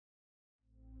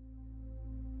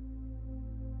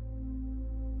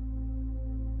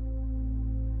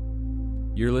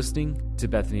You're listening to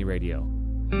Bethany Radio.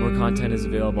 More content is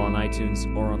available on iTunes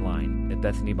or online at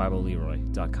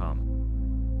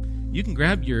BethanyBibleLeroy.com. You can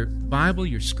grab your Bible,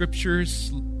 your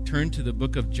scriptures, turn to the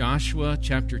book of Joshua,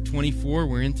 chapter 24.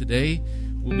 We're in today.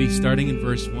 We'll be starting in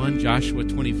verse 1, Joshua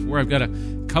 24. I've got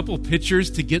a couple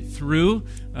pictures to get through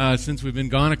since we've been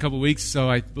gone a couple weeks, so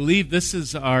I believe this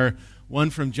is our one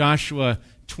from Joshua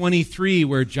 23,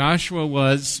 where Joshua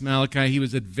was, Malachi, he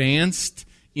was advanced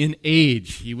in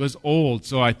age. He was old,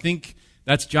 so I think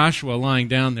that's Joshua lying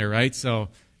down there, right? So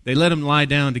they let him lie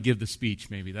down to give the speech,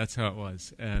 maybe. That's how it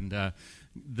was. And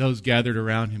those gathered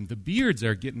around him. The beards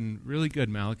are getting really good,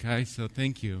 Malachi, so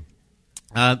thank you.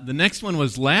 The next one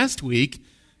was last week.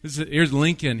 Here's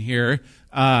Lincoln here.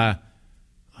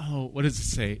 What does it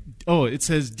say? Oh, it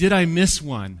says, did I miss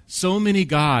one? So many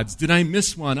gods. Did I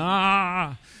miss one?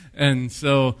 And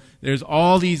so there's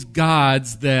all these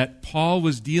gods that Paul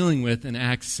was dealing with in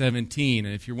Acts 17.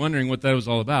 And if you're wondering what that was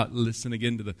all about, listen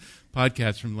again to the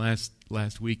podcast from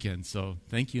last weekend. So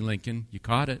thank you, Lincoln. You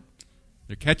caught it.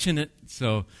 They're catching it.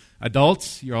 So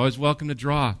adults, you're always welcome to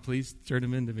draw. Please turn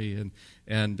them into me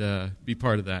and be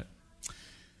part of that.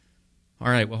 All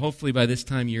right, well, hopefully by this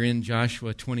time you're in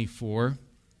Joshua 24.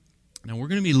 Now, we're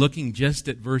going to be looking just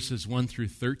at verses 1 through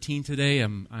 13 today.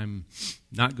 I'm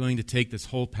not going to take this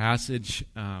whole passage,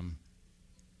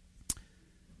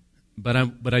 but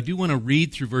I do want to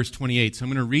read through verse 28. So I'm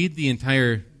going to read the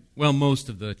entire, most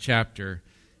of the chapter,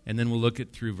 and then we'll look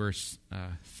at through verse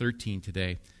 13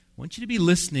 today. I want you to be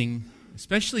listening,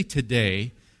 especially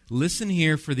today. Listen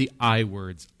here for the I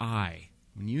words, I.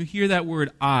 When you hear that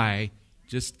word I,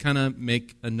 just kind of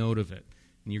make a note of it.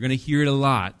 And you're going to hear it a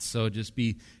lot, so just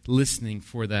be listening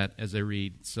for that as I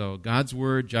read. So God's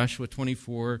Word, Joshua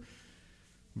 24,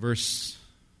 verse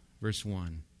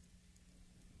 1.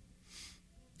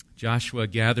 Joshua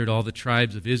gathered all the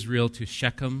tribes of Israel to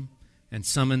Shechem and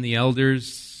summoned the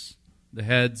elders, the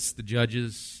heads, the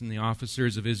judges, and the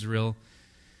officers of Israel.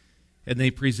 And they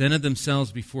presented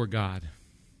themselves before God.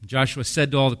 Joshua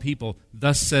said to all the people,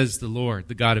 "Thus says the Lord,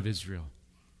 the God of Israel.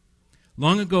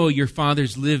 Long ago your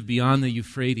fathers lived beyond the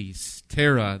Euphrates,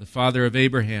 Terah, the father of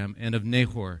Abraham and of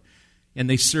Nahor, and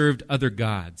they served other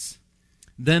gods.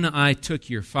 Then I took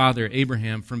your father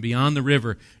Abraham from beyond the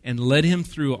river and led him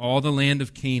through all the land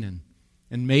of Canaan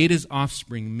and made his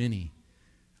offspring many.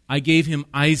 I gave him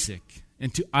Isaac,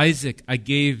 and to Isaac I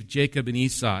gave Jacob and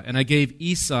Esau, and I gave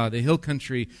Esau the hill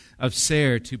country of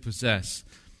Seir to possess.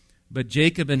 But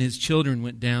Jacob and his children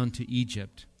went down to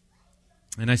Egypt.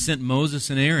 And I sent Moses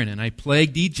and Aaron, and I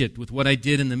plagued Egypt with what I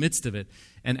did in the midst of it.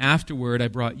 And afterward I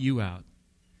brought you out.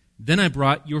 Then I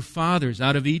brought your fathers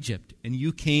out of Egypt, and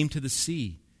you came to the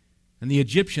sea. And the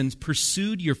Egyptians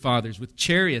pursued your fathers with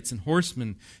chariots and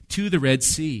horsemen to the Red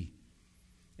Sea.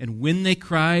 And when they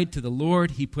cried to the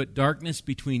Lord, he put darkness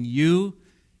between you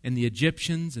and the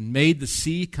Egyptians, and made the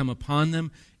sea come upon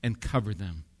them and cover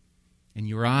them. And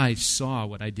your eyes saw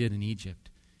what I did in Egypt.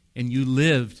 And you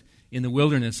lived in the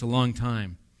wilderness a long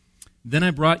time. Then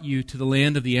I brought you to the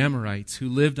land of the Amorites, who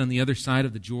lived on the other side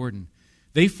of the Jordan.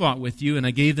 They fought with you, and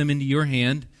I gave them into your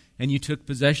hand, and you took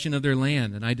possession of their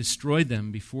land, and I destroyed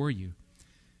them before you.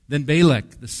 Then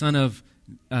Balak, the son of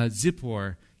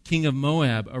Zippor, king of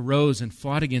Moab, arose and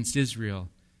fought against Israel.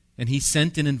 And he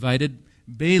sent and invited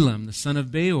Balaam, the son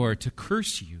of Beor, to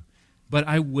curse you. But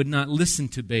I would not listen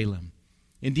to Balaam.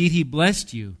 Indeed, he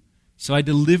blessed you, so I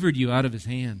delivered you out of his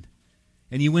hand.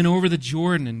 And you went over the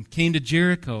Jordan and came to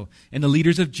Jericho, and the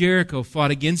leaders of Jericho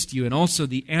fought against you, and also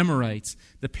the Amorites,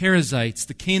 the Perizzites,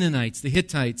 the Canaanites, the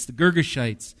Hittites, the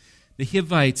Girgashites, the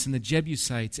Hivites, and the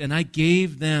Jebusites, and I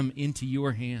gave them into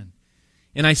your hand.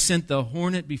 And I sent the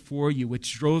hornet before you,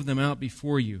 which drove them out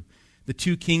before you, the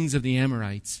two kings of the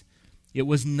Amorites. It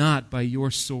was not by your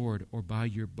sword or by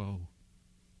your bow.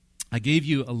 I gave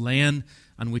you a land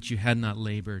on which you had not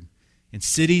labored, and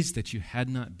cities that you had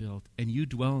not built, and you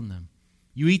dwell in them.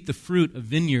 You eat the fruit of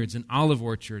vineyards and olive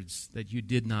orchards that you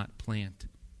did not plant.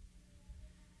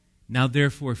 Now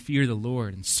therefore fear the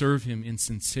Lord and serve him in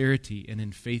sincerity and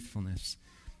in faithfulness.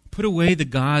 Put away the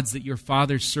gods that your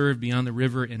fathers served beyond the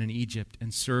river and in Egypt,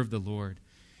 and serve the Lord.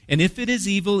 And if it is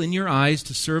evil in your eyes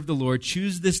to serve the Lord,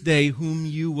 choose this day whom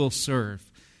you will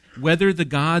serve, whether the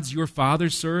gods your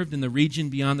fathers served in the region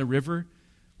beyond the river,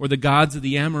 or the gods of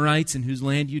the Amorites in whose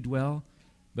land you dwell.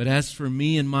 But as for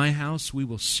me and my house, we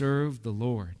will serve the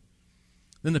Lord.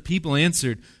 Then the people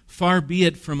answered, Far be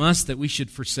it from us that we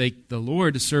should forsake the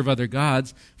Lord to serve other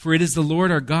gods, for it is the Lord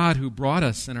our God who brought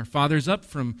us and our fathers up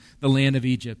from the land of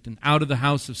Egypt and out of the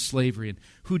house of slavery, and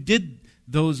who did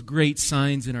those great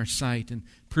signs in our sight, and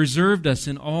preserved us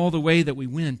in all the way that we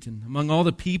went, and among all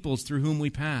the peoples through whom we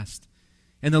passed.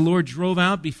 And the Lord drove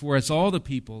out before us all the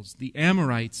peoples, the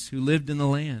Amorites who lived in the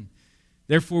land.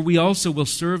 Therefore we also will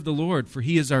serve the Lord, for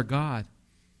he is our God.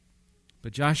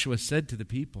 But Joshua said to the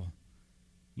people,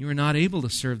 you are not able to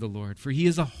serve the Lord, for he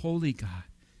is a holy God.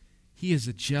 He is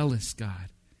a jealous God.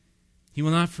 He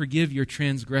will not forgive your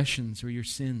transgressions or your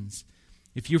sins.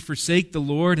 If you forsake the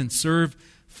Lord and serve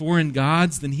foreign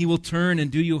gods, then he will turn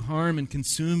and do you harm and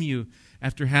consume you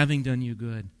after having done you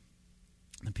good.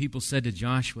 The people said to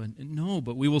Joshua, no,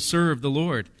 but we will serve the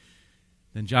Lord.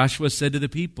 Then Joshua said to the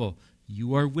people,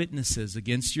 you are witnesses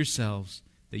against yourselves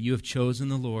that you have chosen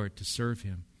the Lord to serve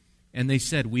him. And they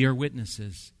said, we are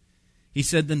witnesses. He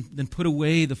said, then put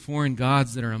away the foreign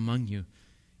gods that are among you,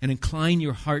 and incline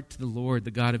your heart to the Lord,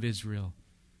 the God of Israel.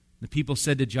 The people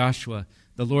said to Joshua,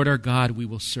 the Lord our God we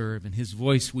will serve, and his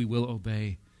voice we will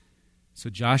obey. So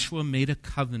Joshua made a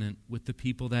covenant with the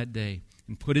people that day,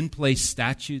 and put in place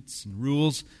statutes and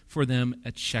rules for them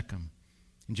at Shechem.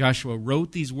 And Joshua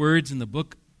wrote these words in the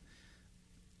book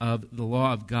of the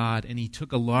law of God, and he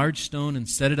took a large stone and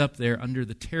set it up there under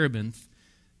the terebinth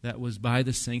that was by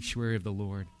the sanctuary of the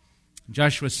Lord. And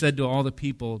Joshua said to all the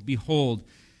people, behold,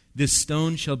 this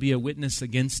stone shall be a witness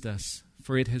against us,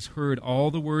 for it has heard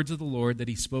all the words of the Lord that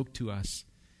he spoke to us.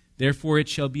 Therefore it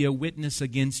shall be a witness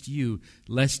against you,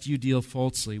 lest you deal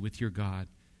falsely with your God.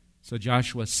 So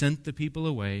Joshua sent the people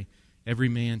away, every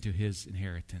man to his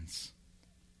inheritance.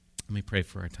 Let me pray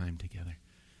for our time together.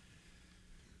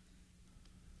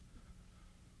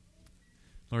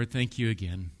 Lord, thank you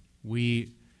again.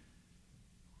 We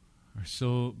are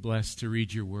so blessed to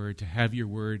read your word, to have your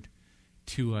word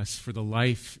to us for the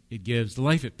life it gives, the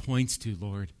life it points to,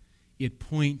 Lord. It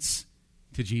points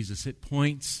to Jesus. It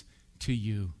points to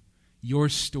you, your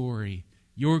story,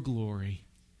 your glory,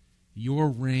 your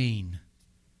reign.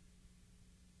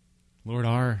 Lord,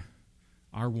 our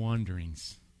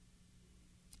wanderings,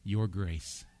 your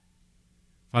grace.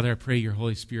 Father, I pray your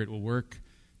Holy Spirit will work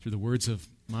through the words of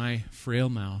my frail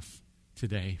mouth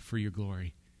today for your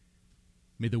glory.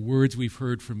 May the words we've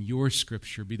heard from your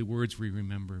scripture be the words we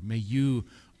remember. May you,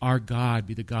 our God,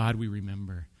 be the God we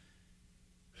remember.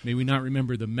 May we not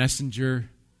remember the messenger,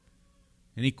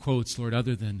 any quotes, Lord,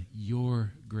 other than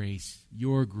your grace,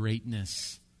 your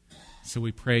greatness. So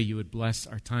we pray you would bless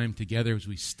our time together as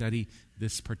we study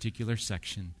this particular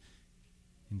section.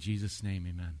 In Jesus' name,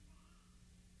 amen.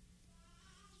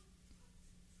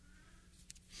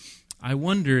 I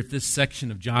wonder if this section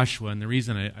of Joshua, and the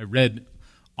reason I read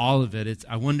all of it,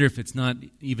 I wonder if it's not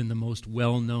even the most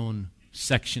well-known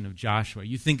section of Joshua.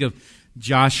 You think of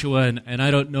Joshua, and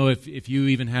I don't know if you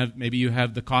even have, maybe you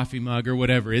have the coffee mug or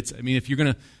whatever. If you're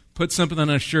going to put something on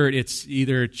a shirt, it's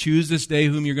either choose this day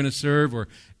whom you're going to serve, or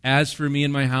as for me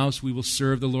and my house, we will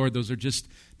serve the Lord. Those are just,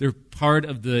 they're part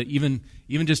of the, even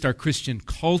just our Christian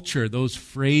culture, those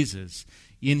phrases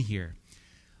in here.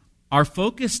 Our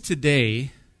focus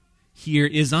today here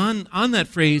is on that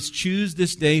phrase, choose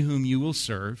this day whom you will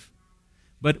serve,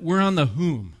 but we're on the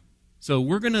whom. So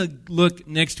we're going to look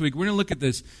next week, we're going to look at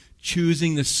this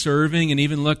choosing, the serving, and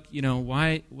even look,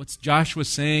 what's Joshua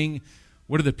saying,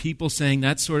 what are the people saying,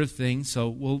 that sort of thing. So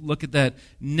we'll look at that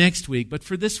next week. But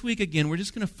for this week, again, we're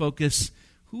just going to focus,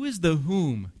 who is the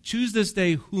whom? Choose this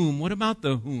day whom? What about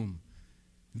the whom?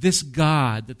 This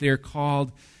God that they are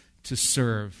called to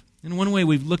serve. In one way,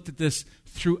 we've looked at this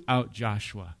throughout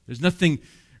Joshua. There's nothing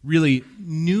really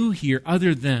new here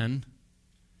other than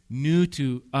new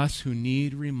to us who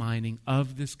need reminding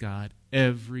of this God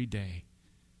every day,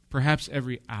 perhaps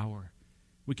every hour.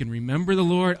 We can remember the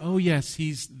Lord. Oh, yes,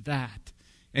 he's that,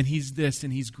 and he's this,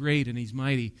 and he's great, and he's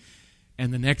mighty.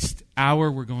 And the next hour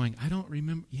we're going, I don't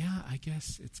remember. Yeah, I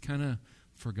guess it's kind of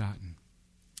forgotten.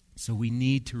 So we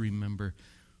need to remember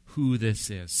who this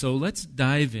is. So let's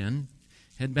dive in.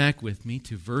 Head back with me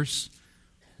to verse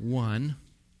 1.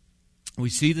 We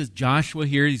see that Joshua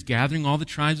here, he's gathering all the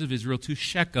tribes of Israel to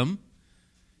Shechem,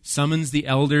 summons the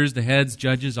elders, the heads,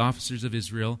 judges, officers of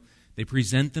Israel. They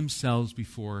present themselves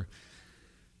before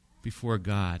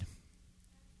God.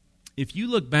 If you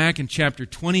look back in chapter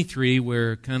 23,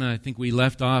 where I think we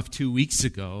left off 2 weeks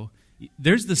ago,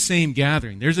 there's the same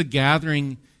gathering. There's a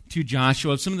gathering to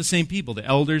Joshua of some of the same people, the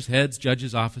elders, heads,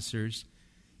 judges, officers.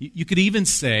 You could even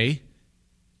say,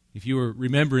 if you were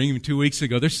remembering even 2 weeks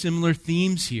ago, there's similar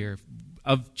themes here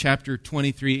of chapter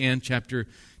 23 and chapter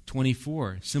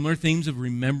 24. Similar themes of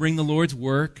remembering the Lord's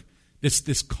work,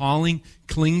 this calling,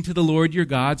 cling to the Lord your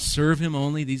God, serve him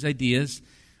only, these ideas,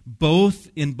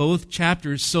 in both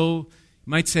chapters. So you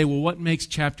might say, well, what makes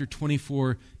chapter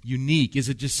 24 unique? Is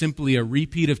it just simply a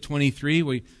repeat of 23?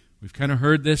 We've kind of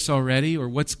heard this already, or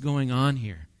what's going on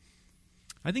here?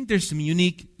 I think there's some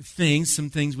unique things, some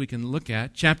things we can look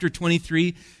at. Chapter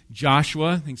 23,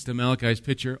 Joshua, thanks to Malachi's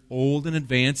picture, old and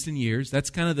advanced in years.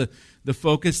 That's kind of the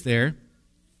focus there.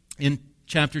 In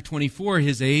chapter 24,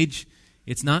 his age,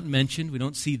 it's not mentioned. We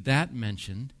don't see that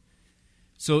mentioned.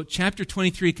 So chapter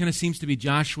 23 kind of seems to be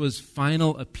Joshua's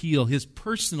final appeal, his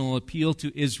personal appeal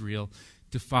to Israel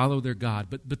to follow their God.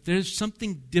 But there's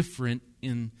something different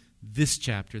in this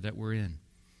chapter that we're in.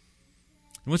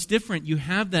 And what's different, you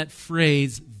have that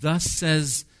phrase, thus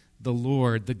says the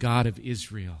Lord, the God of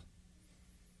Israel.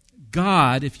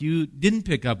 God, if you didn't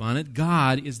pick up on it,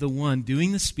 God is the one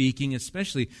doing the speaking,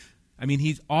 especially,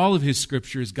 all of his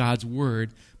scripture is God's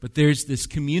word, but there's this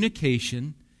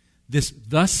communication, this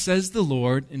thus says the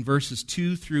Lord in verses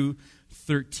 2 through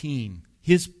 13,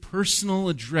 his personal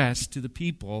address to the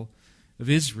people of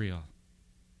Israel.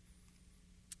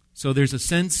 So there's a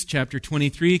sense, chapter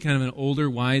 23, kind of an older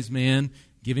wise man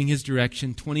giving his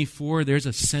direction. 24, there's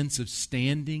a sense of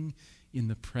standing in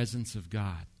the presence of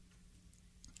God.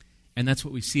 And that's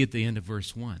what we see at the end of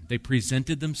verse 1. They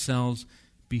presented themselves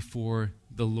before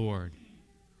the Lord,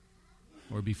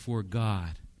 or before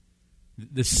God.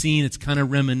 The scene, it's kind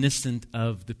of reminiscent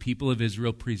of the people of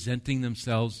Israel presenting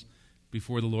themselves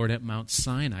before the Lord at Mount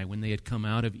Sinai when they had come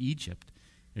out of Egypt.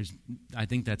 I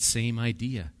think that same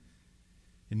idea.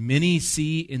 And many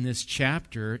see in this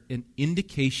chapter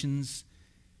indications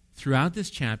throughout this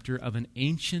chapter of an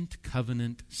ancient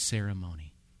covenant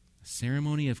ceremony, a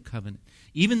ceremony of covenant.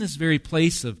 Even this very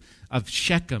place of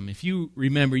Shechem, if you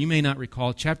remember, you may not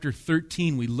recall, chapter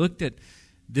 13, we looked at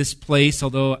this place,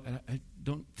 although I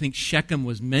don't think Shechem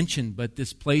was mentioned, but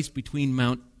this place between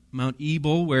Mount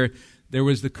Ebal, where there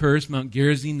was the curse, Mount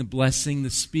Gerizim, the blessing, the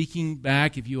speaking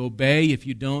back, if you obey, if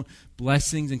you don't,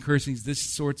 blessings and cursings, this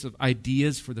sorts of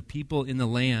ideas for the people in the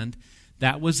land.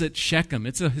 That was at Shechem.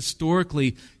 It's a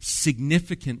historically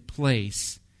significant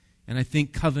place. And I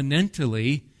think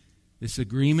covenantally, this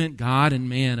agreement, God and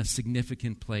man, a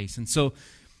significant place. And so,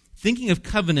 thinking of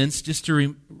covenants, just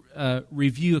to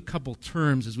review a couple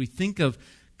terms, as we think of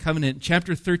covenant,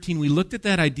 chapter 13, we looked at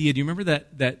that idea. Do you remember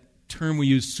that term we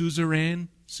used, suzerain?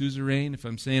 Suzerain, if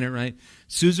I'm saying it right.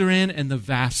 Suzerain and the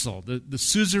vassal. The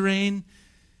suzerain,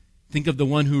 think of the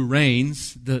one who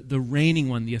reigns, the reigning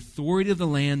one, the authority of the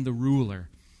land, the ruler.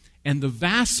 And the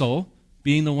vassal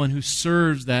being the one who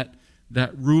serves that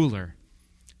ruler.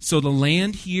 So the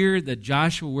land here that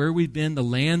Joshua, where we've been, the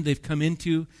land they've come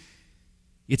into,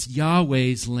 it's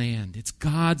Yahweh's land. It's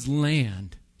God's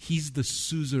land. He's the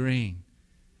suzerain.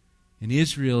 And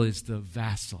Israel is the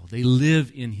vassal. They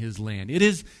live in his land. It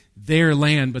is their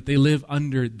land, but they live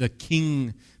under the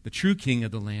king, the true king of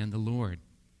the land, the Lord.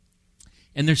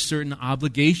 And there's certain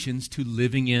obligations to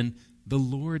living in the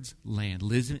Lord's land,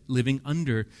 living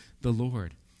under the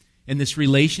Lord. And this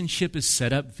relationship is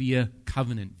set up via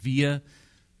covenant, via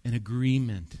an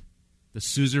agreement. The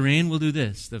suzerain will do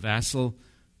this. The vassal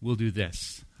will do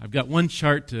this. I've got one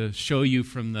chart to show you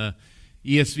from the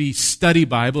ESV Study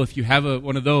Bible. If you have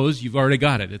one of those, you've already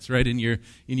got it. It's right in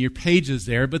your pages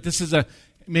there. But this is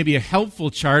maybe a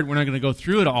helpful chart. We're not going to go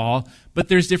through it all. But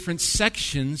there's different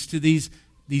sections to these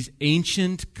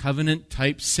ancient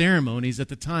covenant-type ceremonies at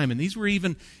the time. And these were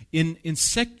even in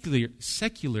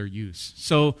secular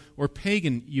use, or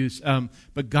pagan use.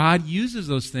 But God uses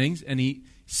those things, and he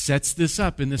sets this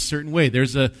up in this certain way.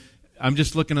 I'm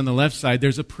just looking on the left side,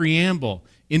 there's a preamble,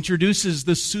 introduces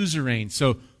the suzerain.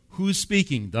 So who's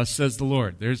speaking? Thus says the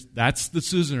Lord. That's the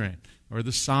suzerain, or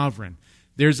the sovereign.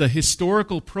 There's a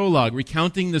historical prologue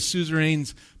recounting the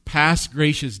suzerain's past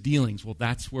gracious dealings. Well,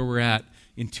 that's where we're at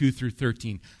in 2 through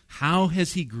 13. How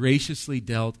has he graciously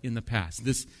dealt in the past?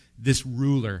 This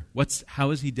ruler,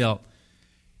 how has he dealt?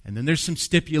 And then there's some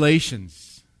stipulations.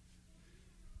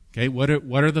 Okay, what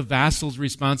are the vassal's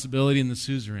responsibility and the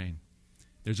suzerain?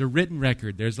 There's a written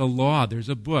record, there's a law, there's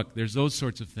a book, there's those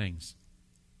sorts of things.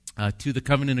 To the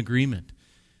covenant agreement,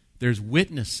 there's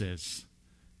witnesses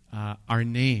are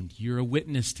named. You're a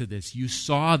witness to this. You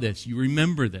saw this. You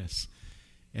remember this.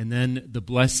 And then the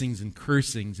blessings and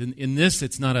cursings. In this,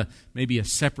 it's not maybe a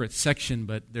separate section,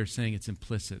 but they're saying it's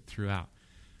implicit throughout.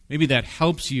 Maybe that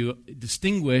helps you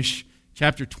distinguish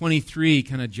chapter 23,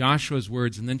 kind of Joshua's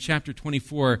words, and then chapter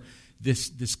 24,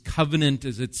 this covenant,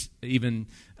 as it's even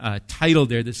titled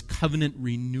there, this covenant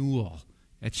renewal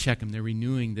at Shechem. They're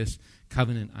renewing this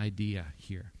covenant idea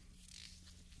here.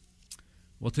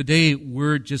 Well, today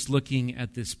we're just looking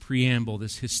at this preamble,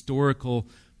 this historical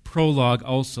prologue,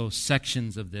 also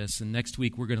sections of this, and next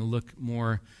week we're going to look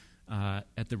more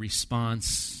at the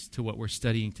response to what we're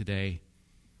studying today.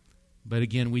 But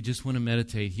again, we just want to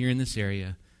meditate here in this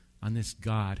area on this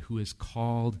God who has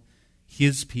called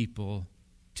his people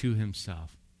to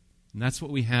himself. And that's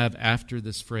what we have after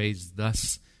this phrase,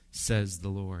 thus says the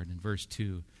Lord, in verse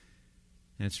 2.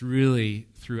 And it's really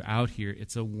throughout here,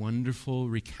 it's a wonderful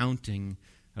recounting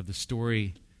of the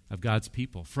story of God's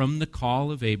people. From the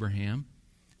call of Abraham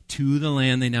to the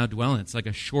land they now dwell in. It's like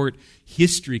a short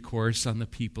history course on the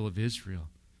people of Israel.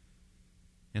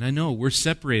 And I know we're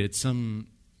separated some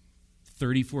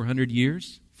 3,400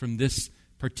 years from this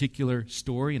particular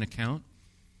story and account.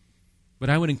 But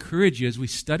I would encourage you as we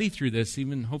study through this,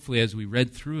 even hopefully as we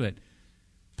read through it,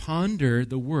 ponder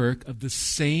the work of the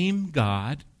same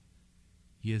God.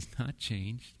 He has not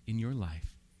changed in your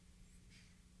life.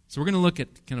 So we're going to look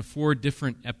at kind of 4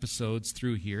 different episodes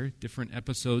through here, different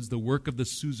episodes, the work of the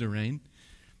suzerain,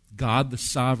 God the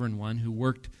sovereign one who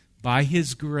worked by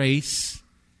his grace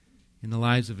in the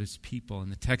lives of his people.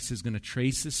 And the text is going to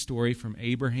trace this story from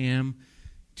Abraham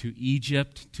to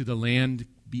Egypt, to the land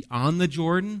beyond the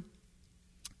Jordan,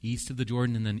 east of the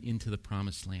Jordan, and then into the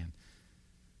promised land.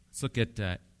 Let's look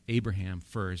at Abraham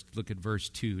first. Look at verse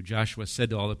 2. Joshua said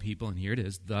to all the people, and here it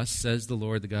is, thus says the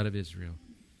Lord, the God of Israel.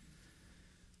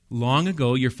 Long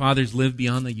ago your fathers lived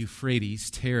beyond the Euphrates,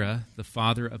 Terah, the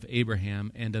father of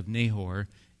Abraham and of Nahor,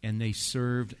 and they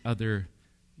served other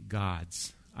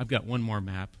gods. I've got one more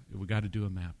map. We've got to do a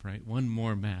map, right? One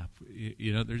more map.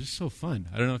 You know, they're just so fun.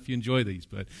 I don't know if you enjoy these,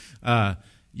 but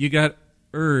you got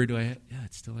yeah,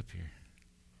 it's still up here.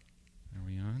 Are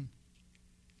we on?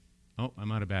 Oh,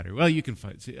 I'm out of battery. Well, you can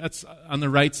find. See, that's on the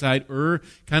right side.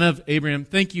 Kind of Abraham.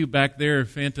 Thank you back there,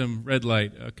 phantom red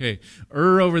light. Okay.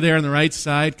 Over there on the right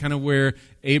side, kind of where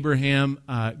Abraham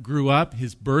grew up,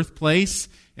 his birthplace.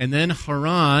 And then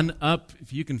Haran up,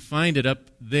 if you can find it up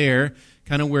there,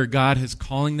 kind of where God is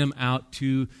calling them out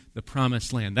to the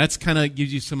promised land. That's kind of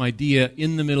gives you some idea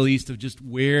in the Middle East of just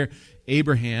where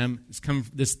Abraham has come,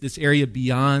 this area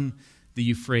beyond the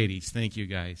Euphrates. Thank you,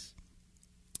 guys.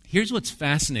 Here's what's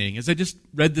fascinating. As I just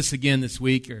read this again this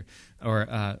week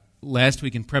or last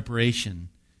week in preparation,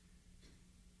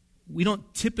 we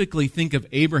don't typically think of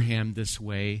Abraham this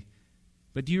way,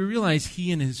 but do you realize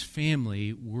he and his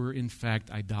family were in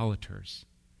fact idolaters?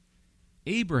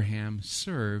 Abraham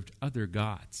served other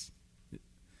gods.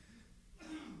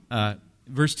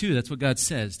 Verse 2, that's what God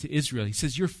says to Israel. He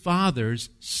says, your fathers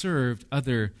served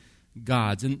other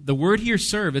gods. And the word here,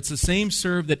 serve, it's the same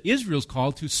serve that Israel's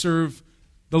called to serve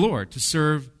the Lord, to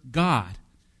serve God.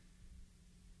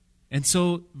 And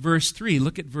so, verse 3,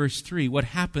 look at verse 3. What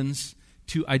happens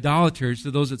to idolaters,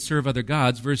 to those that serve other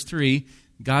gods? Verse 3,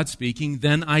 God speaking,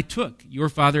 then I took your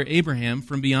father Abraham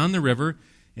from beyond the river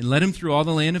and led him through all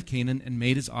the land of Canaan and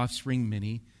made his offspring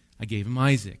many. I gave him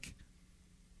Isaac.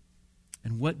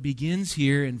 And what begins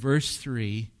here in verse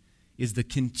 3 is the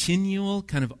continual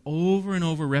kind of over and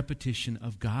over repetition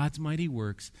of God's mighty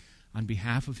works on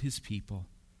behalf of his people.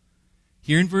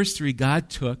 Here in verse 3,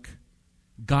 God took,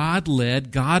 God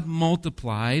led, God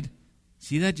multiplied.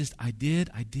 See that? Just I did.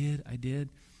 And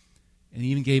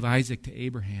even gave Isaac to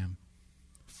Abraham.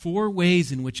 4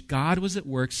 ways in which God was at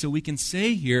work, so we can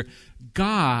say here,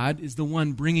 God is the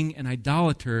one bringing an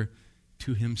idolater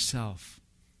to himself.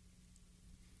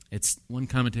 It's one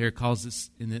commentator calls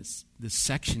this, in this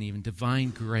section even,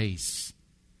 divine grace.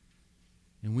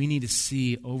 And we need to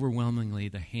see overwhelmingly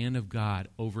the hand of God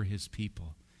over his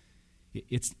people.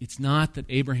 It's not that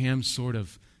Abraham sort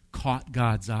of caught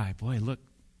God's eye. Boy, look,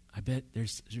 I bet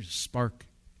there's a spark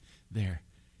there.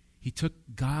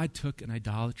 God took an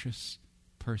idolatrous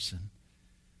person,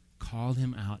 called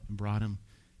him out, and brought him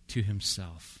to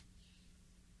himself.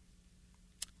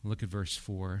 Look at verse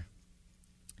 4,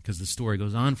 because the story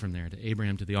goes on from there to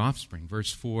Abraham to the offspring.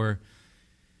 Verse 4,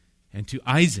 and to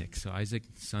Isaac. So Isaac,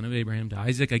 son of Abraham, to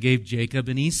Isaac I gave Jacob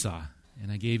and Esau.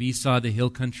 And I gave Esau the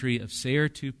hill country of Seir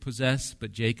to possess,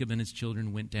 but Jacob and his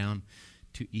children went down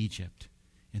to Egypt.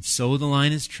 And so the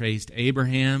line is traced,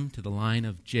 Abraham to the line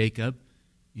of Jacob,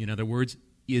 in other words,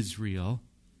 Israel,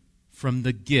 from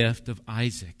the gift of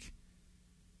Isaac.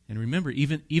 And remember,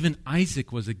 even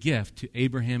Isaac was a gift to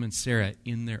Abraham and Sarah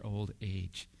in their old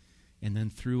age. And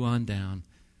then through on down,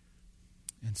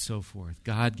 and so forth.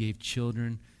 God gave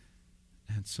children,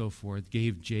 and so forth,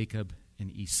 gave Jacob and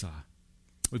Esau.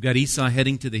 We've got Esau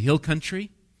heading to the hill country.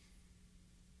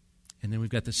 And then we've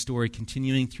got the story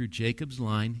continuing through Jacob's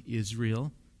line,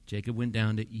 Israel. Jacob went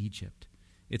down to Egypt.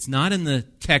 It's not in the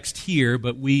text here,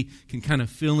 but we can kind of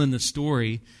fill in the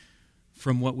story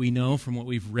from what we know, from what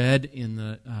we've read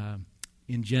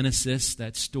in Genesis,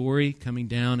 that story coming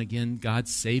down, again, God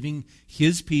saving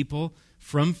his people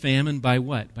from famine by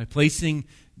what? By placing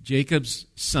Jacob's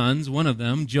sons, one of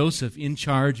them, Joseph, in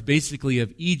charge basically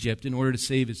of Egypt in order to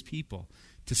save his people,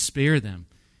 to spare them.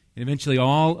 And eventually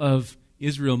all of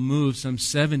Israel moved, some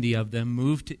 70 of them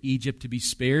moved to Egypt to be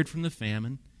spared from the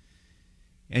famine.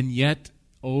 And yet,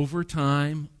 over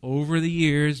time, over the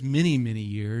years, many, many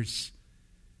years,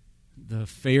 the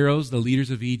pharaohs, the leaders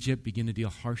of Egypt, begin to deal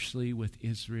harshly with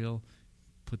Israel,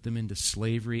 put them into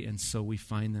slavery, and so we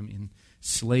find them in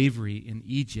slavery in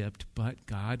Egypt, but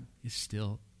God is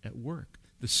still at work.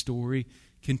 The story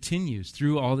continues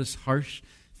through all this harsh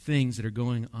things that are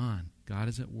going on. God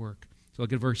is at work. So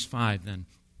look at verse 5 then.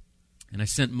 And I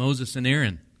sent Moses and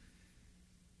Aaron.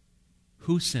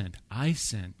 Who sent? I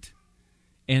sent.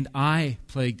 And I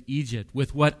plagued Egypt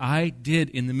with what I did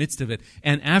in the midst of it.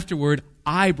 And afterward,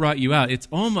 I brought you out. It's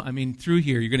almost, through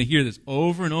here, you're going to hear this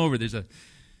over and over. Do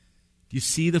you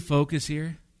see the focus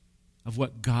here of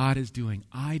what God is doing?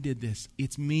 I did this.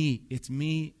 It's me. It's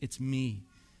me. It's me.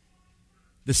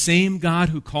 The same God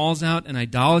who calls out an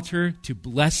idolater to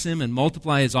bless him and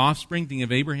multiply his offspring, thinking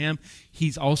of Abraham,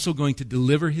 he's also going to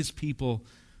deliver his people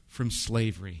from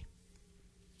slavery.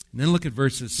 And then look at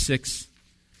verses 6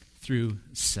 through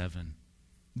 7.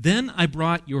 Then I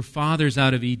brought your fathers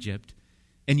out of Egypt,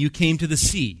 and you came to the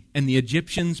sea, and the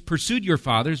Egyptians pursued your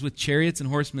fathers with chariots and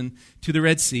horsemen to the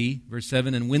Red Sea. Verse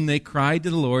 7, and when they cried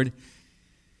to the Lord,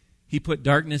 he put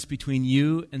darkness between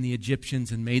you and the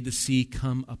Egyptians and made the sea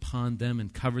come upon them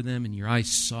and cover them, and your eyes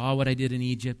saw what I did in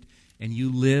Egypt, and you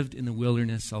lived in the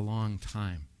wilderness a long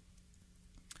time.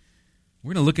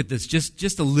 We're going to look at this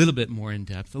just a little bit more in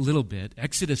depth, a little bit.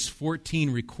 Exodus 14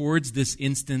 records this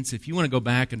instance. If you want to go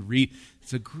back and read,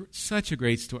 it's such a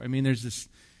great story. There's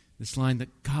this line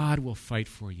that God will fight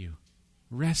for you.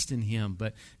 Rest in him.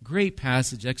 But great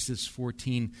passage, Exodus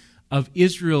 14, of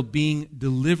Israel being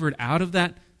delivered out of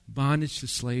that bondage to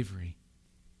slavery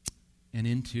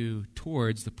and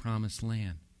towards the promised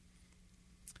land.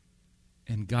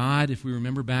 And God, if we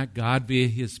remember back, God via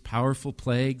his powerful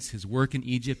plagues, his work in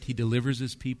Egypt, he delivers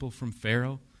his people from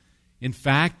Pharaoh. In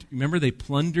fact, remember they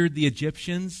plundered the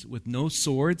Egyptians with no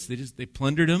swords. They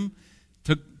plundered them,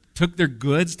 took their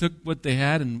goods, took what they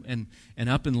had and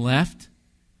up and left.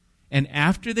 And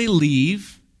after they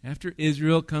leave, after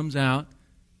Israel comes out,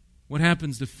 what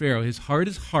happens to Pharaoh? His heart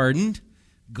is hardened.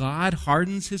 God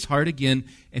hardens his heart again,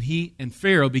 and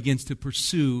Pharaoh begins to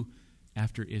pursue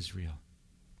after Israel.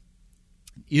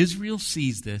 Israel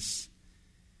sees this,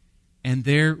 and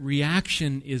their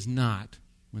reaction is not.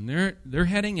 When they're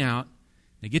heading out,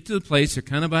 they get to the place, they're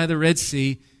kind of by the Red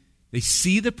Sea, they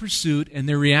see the pursuit, and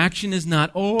their reaction is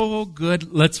not, oh,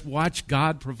 good, let's watch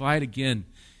God provide again.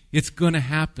 It's going to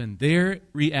happen. Their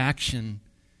reaction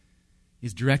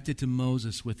is directed to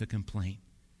Moses with a complaint.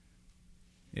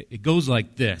 It goes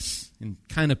like this, and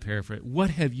kind of paraphrase, what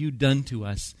have you done to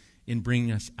us in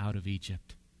bringing us out of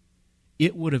Egypt?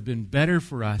 It would have been better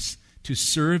for us to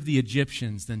serve the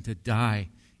Egyptians than to die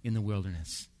in the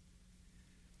wilderness.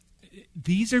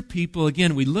 These are people,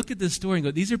 again, we look at this story and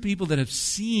go, these are people that have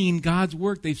seen God's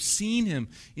work. They've seen him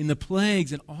in the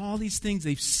plagues and all these things.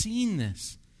 They've seen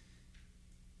this.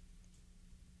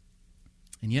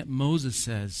 And yet Moses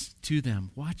says to them,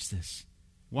 watch this.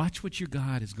 Watch what your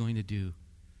God is going to do.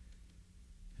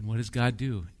 And what does God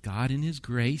do? God in his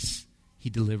grace,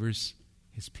 he delivers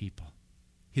his people.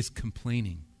 His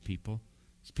complaining people.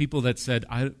 It's people that said,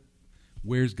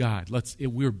 where's God?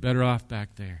 We're better off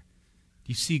back there. Do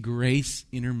you see grace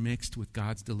intermixed with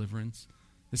God's deliverance?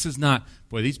 This is not,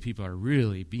 boy, these people are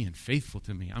really being faithful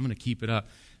to me. I'm going to keep it up.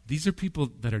 These are people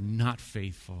that are not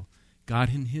faithful. God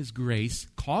in his grace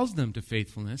calls them to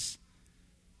faithfulness,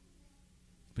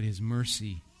 but his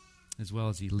mercy as well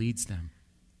as he leads them.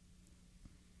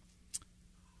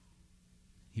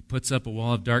 He puts up a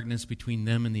wall of darkness between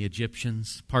them and the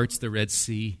Egyptians, parts the Red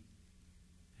Sea,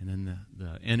 and then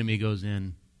the enemy goes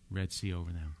in, Red Sea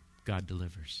over them. God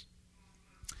delivers.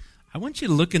 I want you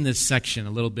to look in this section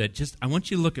a little bit. I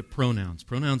want you to look at pronouns.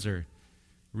 Pronouns are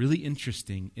really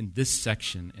interesting in this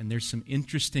section, and there's some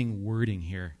interesting wording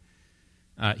here.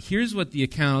 Here's what the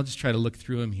account, I'll just try to look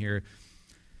through them here.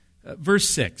 Verse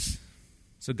 6.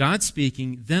 So God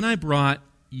speaking, then I brought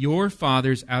your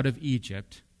fathers out of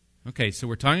Egypt. Okay, so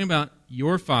we're talking about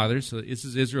your fathers. So this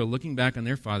is Israel looking back on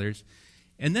their fathers.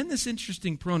 And then this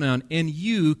interesting pronoun, and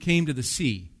you came to the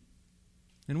sea.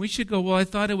 And we should go, well, I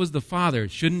thought it was the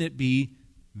fathers. Shouldn't it be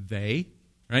they?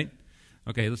 Right?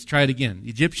 Okay, let's try it again. The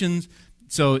Egyptians,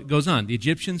 so it goes on. The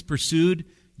Egyptians pursued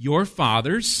your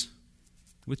fathers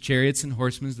with chariots and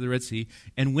horsemen to the Red Sea.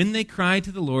 And when they cried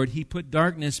to the Lord, he put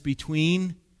darkness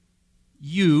between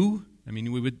you,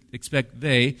 we would expect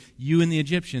you and the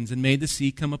Egyptians, and made the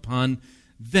sea come upon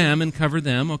them and cover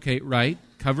them. Okay, right.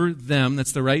 Cover them.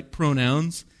 That's the right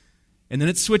pronouns. And then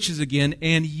it switches again.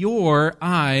 And your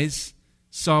eyes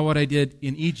saw what I did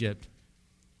in Egypt.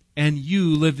 and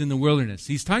you lived in the wilderness.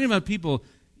 He's talking about people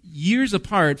years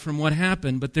apart from what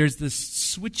happened, but there's this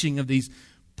switching of these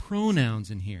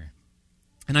pronouns in here.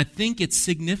 And I think it's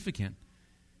significant.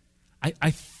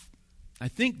 I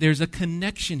think there's a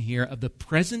connection here of the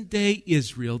present-day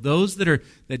Israel, those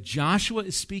that Joshua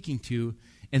is speaking to,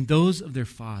 and those of their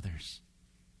fathers.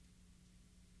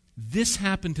 This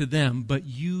happened to them, but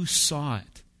you saw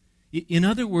it. In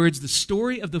other words, the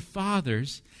story of the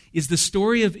fathers is the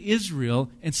story of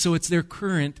Israel, and so it's their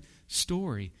current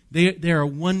story. They are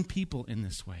one people in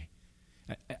this way.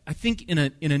 I think in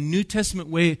a New Testament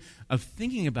way of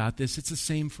thinking about this, it's the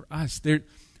same for us.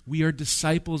 We are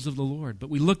disciples of the Lord. But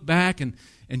we look back and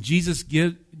Jesus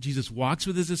walks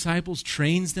with his disciples,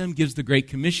 trains them, gives the Great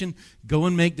Commission, go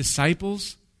and make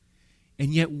disciples.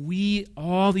 And yet we,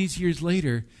 all these years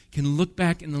later, can look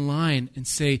back in the line and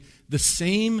say, the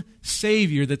same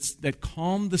Savior that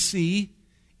calmed the sea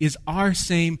is our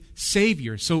same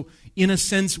Savior. So in a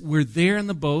sense, we're there in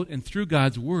the boat, and through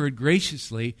God's Word,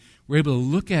 graciously, we're able to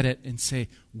look at it and say,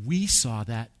 we saw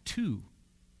that too.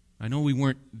 I know we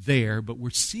weren't there, but we're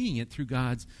seeing it through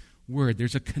God's Word.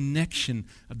 There's a connection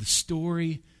of the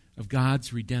story of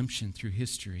God's redemption through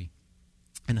history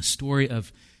and a story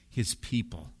of his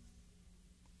people.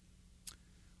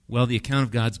 Well, the account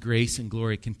of God's grace and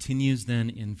glory continues then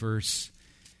in verse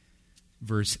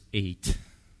 8.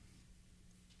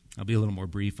 I'll be a little more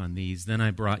brief on these. Then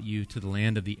I brought you to the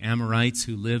land of the Amorites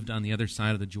who lived on the other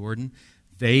side of the Jordan.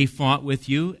 They fought with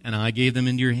you, and I gave them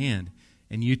into your hand.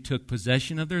 And you took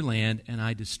possession of their land, and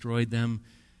I destroyed them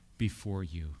before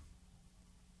you.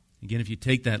 Again, if you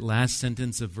take that last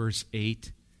sentence of verse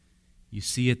 8, you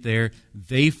see it there.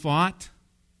 They fought,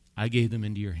 I gave them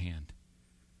into your hand.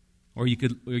 Or you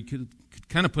could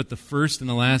kind of put the first and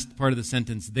the last part of the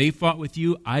sentence. They fought with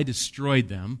you, I destroyed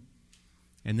them.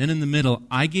 And then in the middle,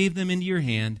 I gave them into your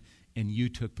hand, and you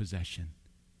took possession.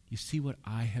 You see what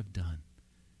I have done.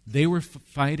 They were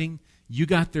fighting, you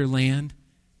got their land,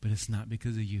 but it's not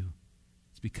because of you.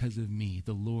 It's because of me,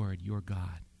 the Lord, your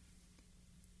God.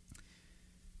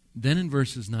 Then in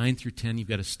verses 9 through 10, you've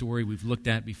got a story we've looked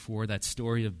at before, that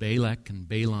story of Balak and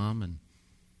Balaam and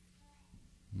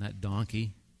that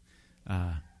donkey.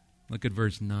 Look at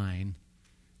verse 9.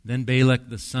 Then Balak,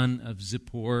 the son of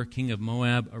Zippor, king of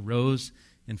Moab, arose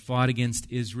and fought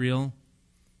against Israel.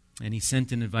 And he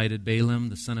sent and invited Balaam,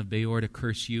 the son of Beor, to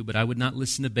curse you. But I would not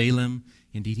listen to Balaam.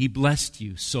 Indeed, he blessed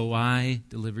you, so I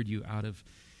delivered you out of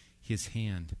his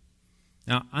hand.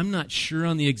 Now, I'm not sure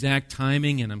on the exact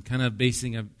timing, and I'm kind of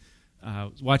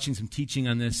watching some teaching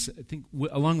on this. I think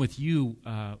along with you,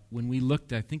 when we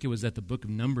looked, I think it was at the book of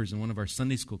Numbers in one of our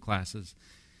Sunday school classes.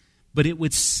 But it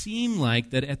would seem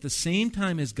like that at the same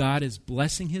time as God is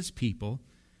blessing his people,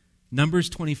 Numbers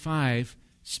 25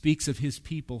 speaks of his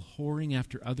people whoring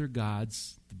after other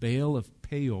gods, the Baal of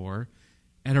Peor,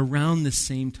 at around the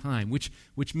same time, which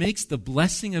makes the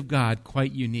blessing of God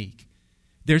quite unique.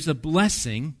 There's a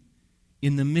blessing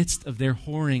in the midst of their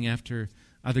whoring after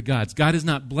other gods. God is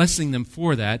not blessing them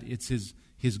for that. It's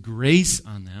his grace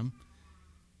on them,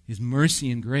 his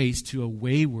mercy and grace to a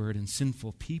wayward and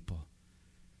sinful people.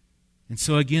 And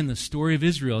so again, the story of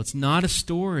Israel, it's not a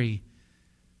story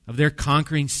of their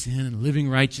conquering sin and living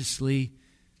righteously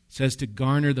so as to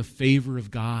garner the favor of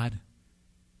God.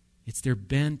 It's their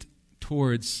bent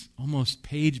towards, almost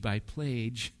page by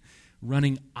page,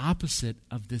 running opposite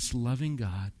of this loving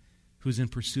God who's in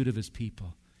pursuit of his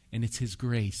people. And it's his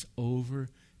grace over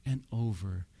and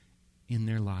over in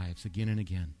their lives, again and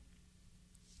again.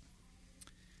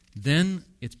 Then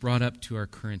it's brought up to our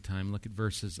current time. Look at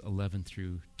verses 11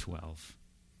 through 12.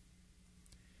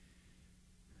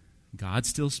 God's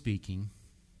still speaking.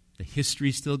 The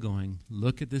history's still going.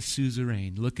 Look at this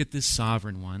suzerain. Look at this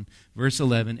sovereign one. Verse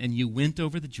 11, and you went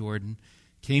over the Jordan,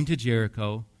 came to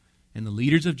Jericho, and the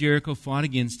leaders of Jericho fought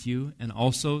against you, and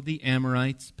also the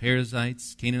Amorites,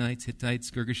 Perizzites, Canaanites, Hittites,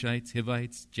 Girgashites,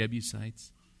 Hivites,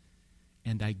 Jebusites.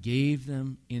 And I gave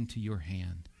them into your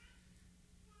hand.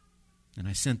 And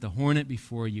I sent the hornet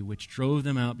before you, which drove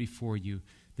them out before you,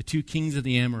 the two kings of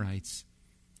the Amorites.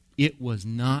 It was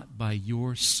not by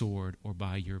your sword or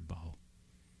by your bow.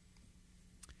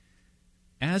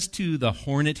 As to the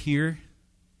hornet here,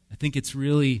 I think it's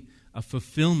really a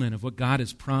fulfillment of what God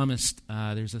has promised.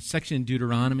 There's a section in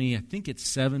Deuteronomy, I think it's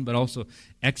 7, but also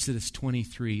Exodus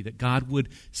 23, that God would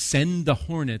send the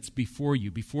hornets before you,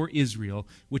 before Israel,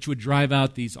 which would drive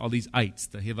out all these ites,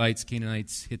 the Hivites,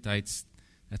 Canaanites, Hittites,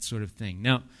 that sort of thing.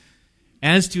 Now,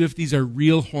 as to if these are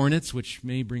real hornets, which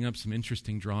may bring up some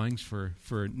interesting drawings for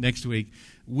next week,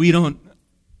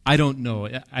 I don't know.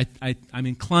 I'm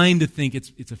inclined to think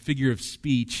it's a figure of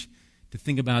speech to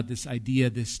think about this idea,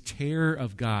 this terror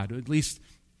of God. At least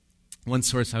one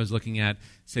source I was looking at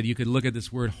said you could look at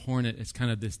this word hornet as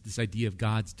kind of this idea of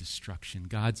God's destruction,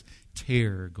 God's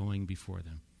terror going before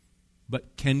them.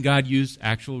 But can God use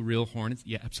actual real hornets?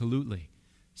 Yeah, absolutely.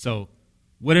 So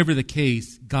whatever the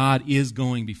case, God is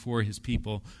going before his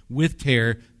people with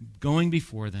terror, going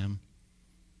before them,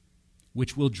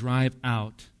 which will drive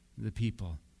out the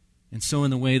people. And so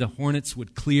in the way the hornets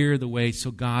would clear the way,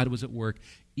 so God was at work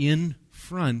in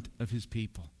front of his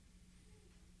people.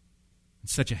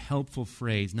 It's such a helpful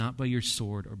phrase, not by your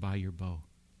sword or by your bow.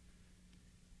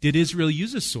 Did Israel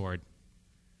use a sword?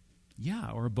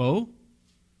 Yeah, or a bow?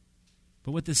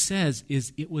 But what this says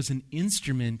is it was an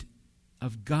instrument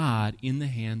of God in the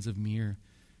hands of mere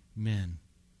men.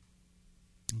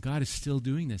 And God is still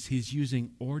doing this. He's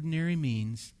using ordinary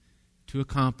means to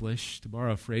accomplish, to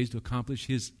borrow a phrase, to accomplish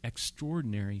his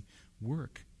extraordinary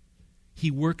work.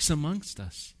 He works amongst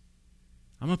us.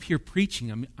 I'm up here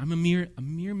preaching. I'm a mere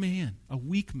man, a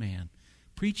weak man,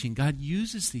 preaching. God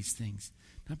uses these things,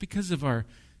 not because of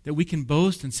that we can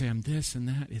boast and say, I'm this and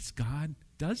that. It's God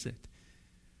does it.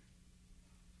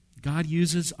 God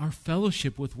uses our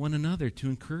fellowship with one another to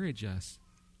encourage us.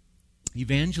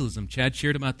 Evangelism. Chad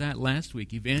shared about that last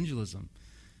week. Evangelism.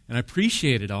 And I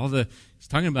appreciated he's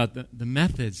talking about the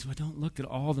methods. Well, don't look at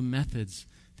all the methods.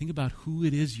 Think about who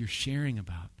it is you're sharing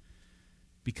about.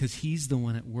 Because he's the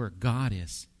one at work. God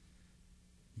is.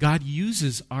 God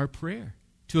uses our prayer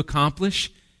to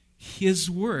accomplish his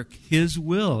work, his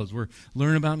will, as we're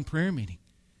learning about in prayer meeting.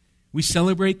 We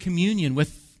celebrate communion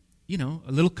with,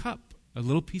 a little cup, a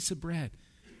little piece of bread.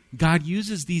 God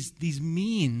uses these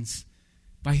means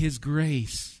by his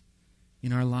grace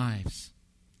in our lives.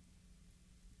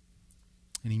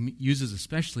 And he uses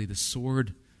especially the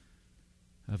sword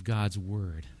of God's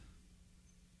word.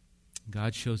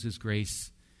 God shows his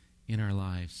grace in our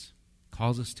lives,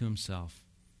 calls us to himself,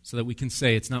 so that we can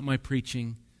say, it's not my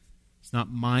preaching, it's not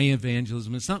my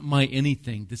evangelism, it's not my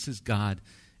anything. This is God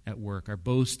at work. Our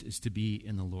boast is to be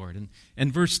in the Lord.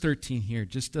 And verse 13 here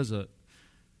just does this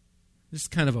is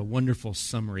kind of a wonderful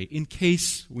summary, in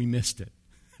case we missed it.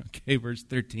 Okay, verse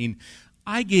 13,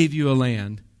 I gave you a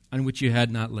land on which you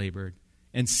had not labored,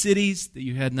 and cities that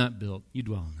you had not built, you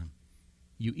dwell in them.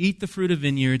 You eat the fruit of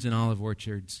vineyards and olive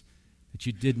orchards that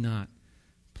you did not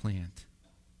plant.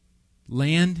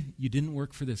 Land, you didn't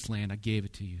work for this land. I gave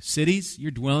it to you. Cities,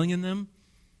 you're dwelling in them.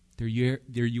 They're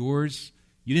yours.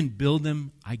 You didn't build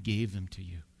them. I gave them to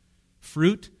you.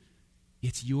 Fruit,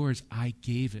 it's yours. I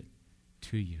gave it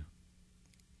to you.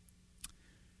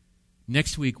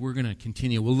 Next week, we're going to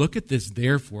continue. We'll look at this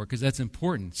therefore, because that's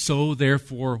important. So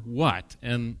therefore what?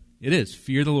 And it is.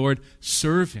 Fear the Lord.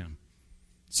 Serve him.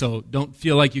 So don't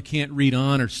feel like you can't read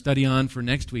on or study on for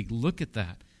next week. Look at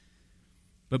that.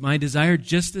 But my desire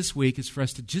just this week is for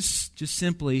us to just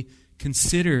simply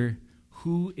consider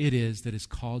who it is that has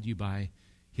called you by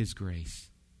his grace.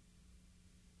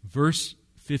 Verse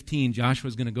 15,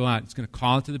 Joshua's going to go out. He's going to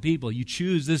call it to the people. You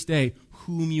choose this day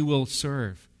whom you will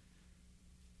serve.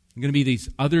 Are going to be these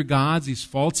other gods, these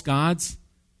false gods?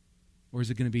 Or is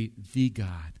it going to be the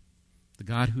God? The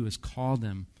God who has called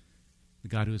them, the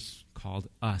God who has called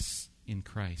us in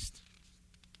Christ.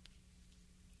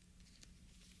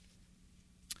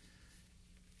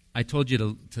 I told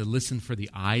you to listen for the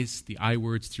I's, the I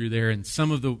words through there, and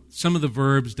some of the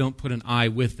verbs don't put an I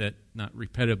with it, not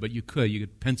repetitive, but you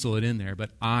could pencil it in there.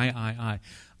 But I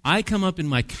come up in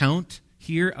my count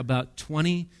here about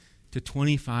 20 to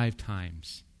 25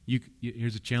 times.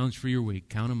 Here's a challenge for your week.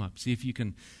 Count them up. See if you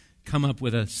can come up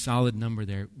with a solid number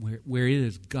there where it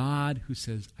is God who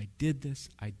says, I did this,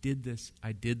 I did this,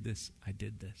 I did this, I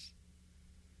did this.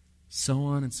 So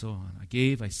on and so on. I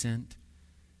gave, I sent.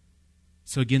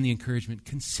 So again, the encouragement,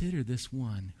 consider this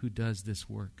one who does this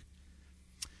work.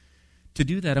 To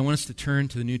do that, I want us to turn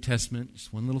to the New Testament,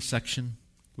 just one little section.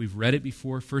 We've read it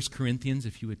before, 1 Corinthians,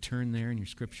 if you would turn there in your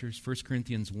scriptures, 1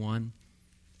 Corinthians 1.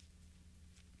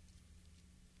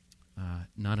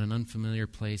 Not an unfamiliar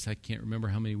place. I can't remember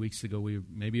how many weeks ago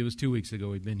maybe it was 2 weeks ago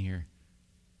we'd been here.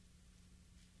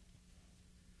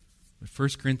 But 1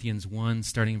 Corinthians 1,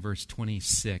 starting in verse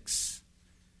 26,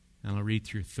 and I'll read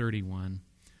through 31.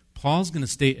 Paul's going to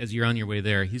state, as you're on your way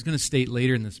there, he's going to state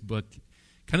later in this book,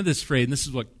 kind of this phrase, and this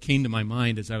is what came to my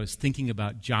mind as I was thinking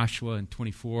about Joshua and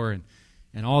 24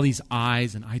 and all these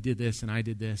I's, and I did this, and I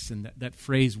did this, and that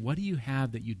phrase, what do you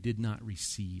have that you did not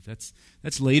receive?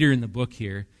 That's later in the book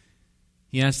here.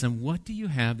 He asks them, what do you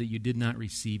have that you did not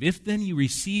receive? If then you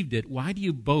received it, why do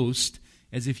you boast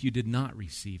as if you did not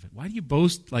receive it? Why do you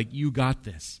boast like you got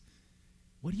this?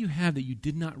 What do you have that you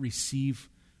did not receive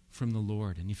from the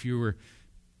Lord? And if you were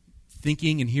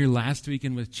thinking, and here last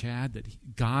weekend with Chad,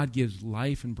 that God gives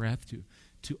life and breath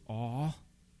to all.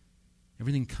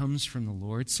 Everything comes from the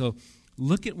Lord. So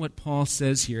look at what Paul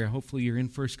says here. Hopefully you're in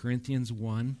 1 Corinthians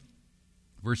 1,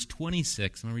 verse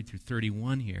 26. I'm going to read through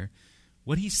 31 here.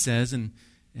 What he says, and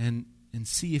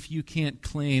see if you can't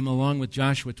claim, along with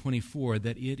Joshua 24,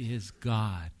 that it is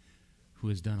God who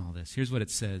has done all this. Here's what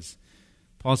it says.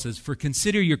 Paul says, "For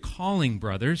consider your calling,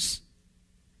 brothers."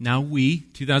 Now we,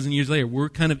 2,000 years later, we're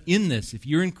kind of in this. If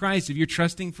you're in Christ, if you're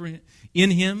trusting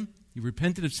in Him, you've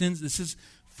repented of sins, this is,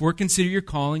 "For consider your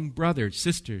calling, brothers,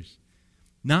 sisters.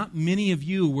 Not many of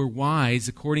you were wise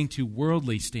according to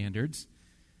worldly standards.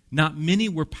 Not many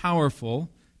were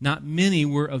powerful. Not many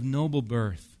were of noble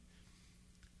birth.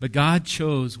 But God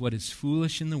chose what is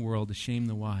foolish in the world to shame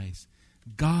the wise.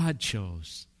 God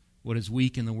chose what is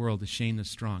weak in the world to shame the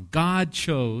strong. God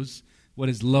chose what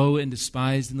is low and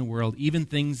despised in the world, even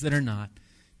things that are not,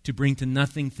 to bring to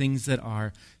nothing things that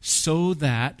are, so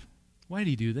that," why did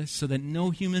He do this? "So that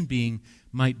no human being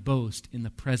might boast in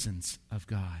the presence of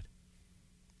God.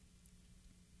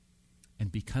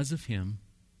 And because of Him,"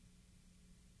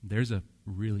 there's a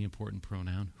really important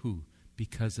pronoun, who?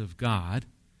 "Because of God,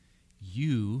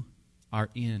 you are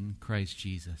in Christ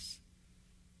Jesus,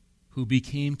 who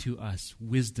became to us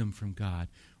wisdom from God,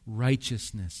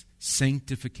 righteousness,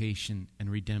 sanctification, and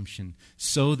redemption,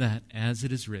 so that, as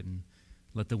it is written,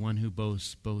 let the one who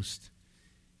boasts boast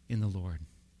in the Lord."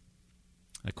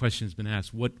 A question has been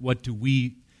asked, what do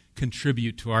we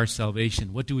contribute to our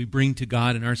salvation? What do we bring to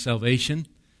God in our salvation?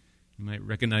 You might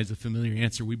recognize the familiar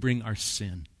answer. We bring our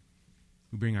sin.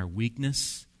 We bring our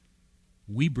weakness.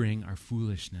 We bring our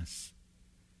foolishness.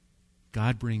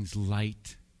 God brings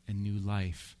light and new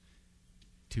life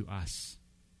to us.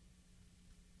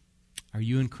 Are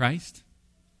you in Christ?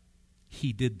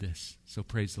 He did this, so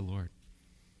praise the Lord.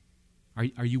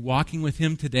 Are you walking with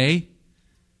Him today?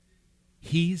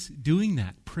 He's doing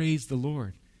that. Praise the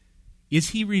Lord. Is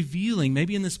He revealing,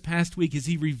 maybe in this past week, is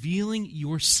He revealing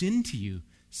your sin to you?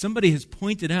 Somebody has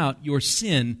pointed out your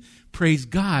sin. Praise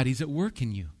God, He's at work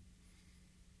in you.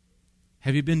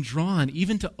 Have you been drawn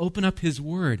even to open up His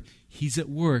Word? He's at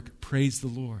work. Praise the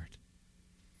Lord.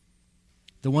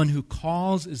 The one who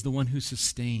calls is the one who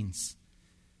sustains.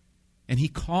 And He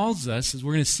calls us, as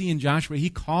we're going to see in Joshua, He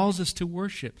calls us to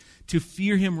worship, to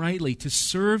fear Him rightly, to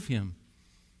serve Him.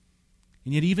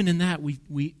 And yet even in that,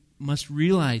 we must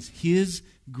realize His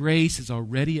grace is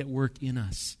already at work in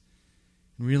us.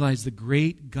 And realize the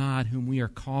great God whom we are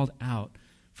called out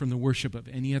from the worship of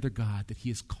any other God, that He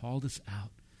has called us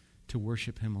out to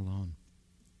worship Him alone.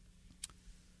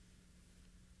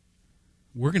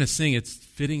 We're going to sing, it's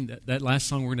fitting that last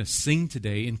song we're going to sing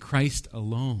today, "In Christ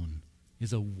Alone,"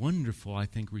 is a wonderful, I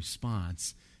think,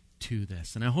 response to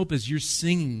this. And I hope as you're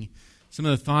singing some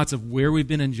of the thoughts of where we've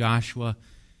been in Joshua,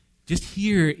 just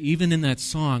hear, even in that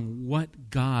song, what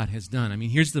God has done. I mean,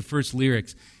 here's the first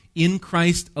lyrics. "In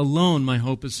Christ alone my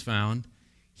hope is found.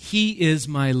 He is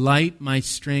my light, my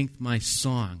strength, my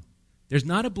song." There's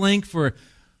not a blank for,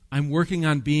 I'm working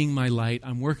on being my light,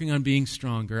 I'm working on being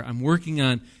stronger, I'm working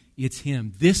on, it's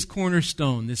Him. This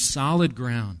cornerstone, this solid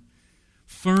ground,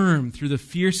 firm through the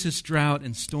fiercest drought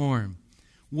and storm.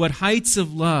 What heights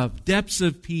of love, depths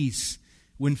of peace,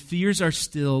 when fears are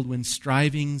stilled, when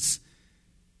strivings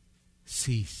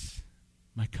cease.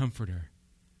 My comforter,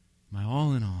 my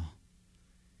all in all.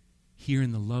 Here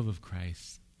in the love of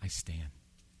Christ I stand.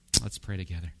 Let's pray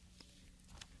together.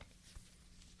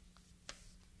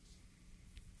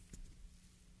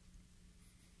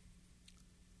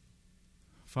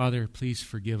 Father, please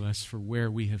forgive us for where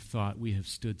we have thought we have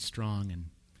stood strong and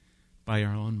by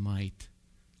our own might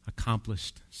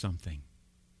accomplished something.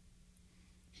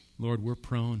 Lord, we're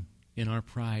prone in our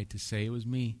pride to say, it was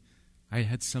me. I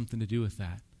had something to do with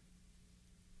that.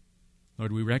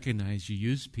 Lord, we recognize you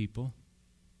used people.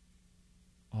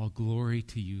 All glory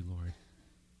to you, Lord.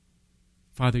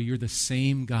 Father, you're the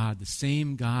same God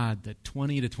that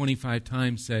 20 to 25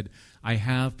 times said, I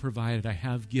have provided, I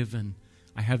have given,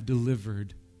 I have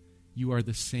delivered. You are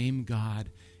the same God,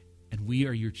 and we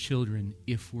are your children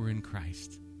if we're in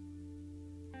Christ.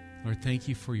 Lord, thank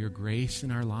you for your grace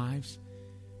in our lives.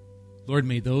 Lord,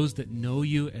 may those that know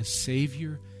you as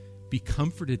Savior be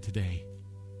comforted today.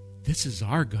 This is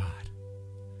our God.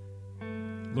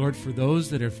 Lord, for those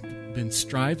that have been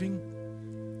striving,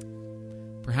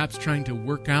 perhaps trying to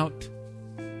work out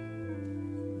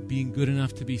being good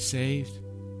enough to be saved,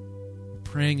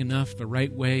 praying enough the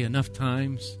right way, enough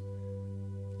times,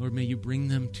 Lord, may you bring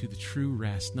them to the true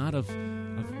rest, not of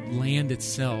land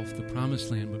itself, the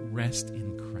promised land, but rest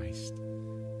in Christ.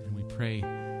 And we pray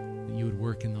that you would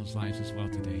work in those lives as well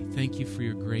today. Thank you for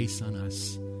your grace on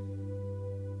us.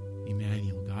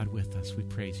 Emmanuel, God with us. We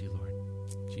praise you, Lord.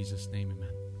 In Jesus' name, amen.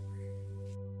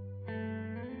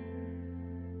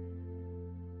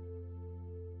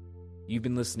 You've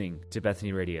been listening to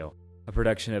Bethany Radio, a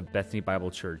production of Bethany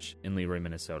Bible Church in Leroy,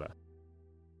 Minnesota.